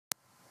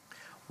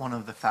One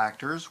of the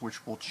factors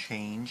which will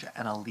change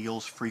an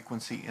allele's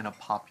frequency in a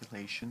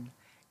population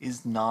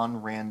is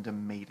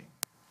non-random mating.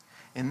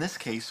 In this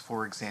case,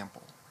 for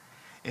example,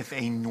 if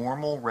a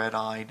normal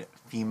red-eyed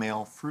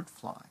female fruit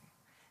fly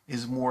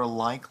is more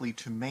likely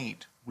to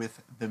mate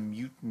with the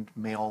mutant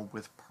male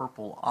with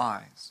purple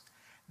eyes,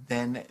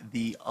 then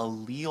the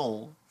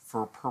allele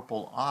for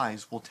purple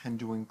eyes will tend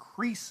to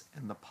increase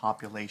in the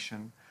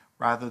population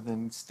rather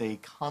than stay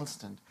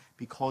constant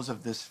because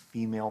of this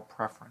female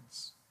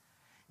preference.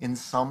 In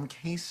some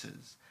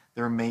cases,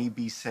 there may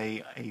be,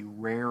 say, a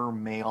rare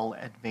male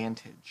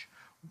advantage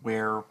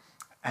where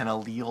an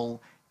allele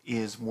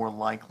is more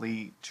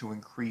likely to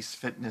increase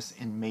fitness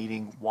in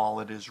mating while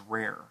it is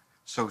rare.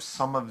 So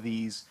some of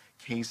these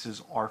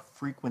cases are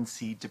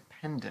frequency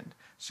dependent,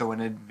 so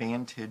an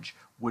advantage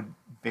would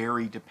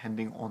vary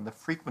depending on the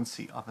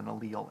frequency of an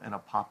allele in a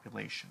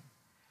population.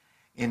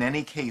 In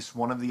any case,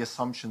 one of the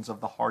assumptions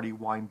of the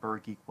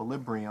Hardy-Weinberg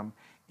equilibrium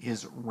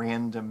is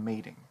random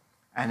mating.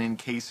 And in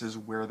cases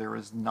where there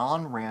is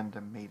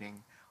non-random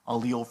mating,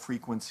 allele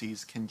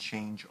frequencies can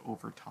change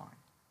over time.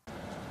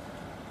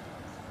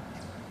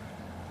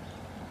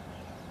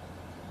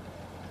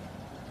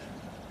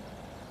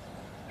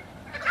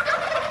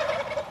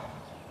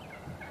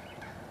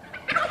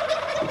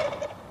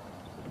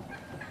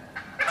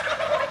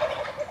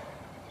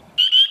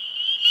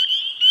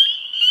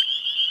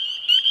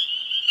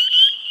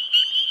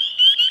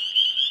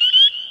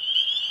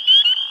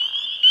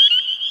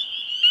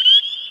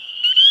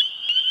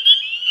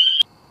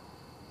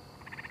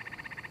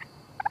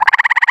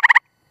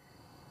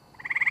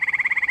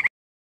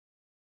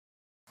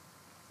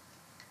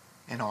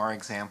 In our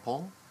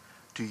example,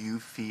 do you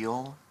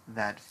feel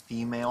that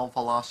female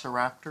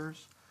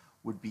velociraptors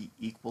would be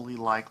equally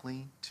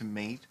likely to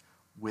mate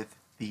with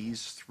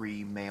these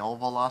three male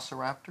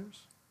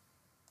velociraptors?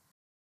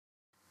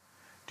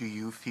 Do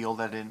you feel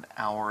that in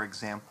our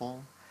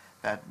example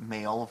that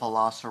male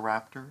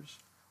velociraptors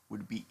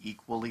would be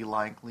equally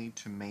likely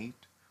to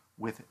mate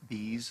with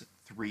these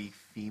three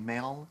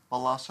female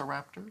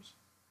velociraptors?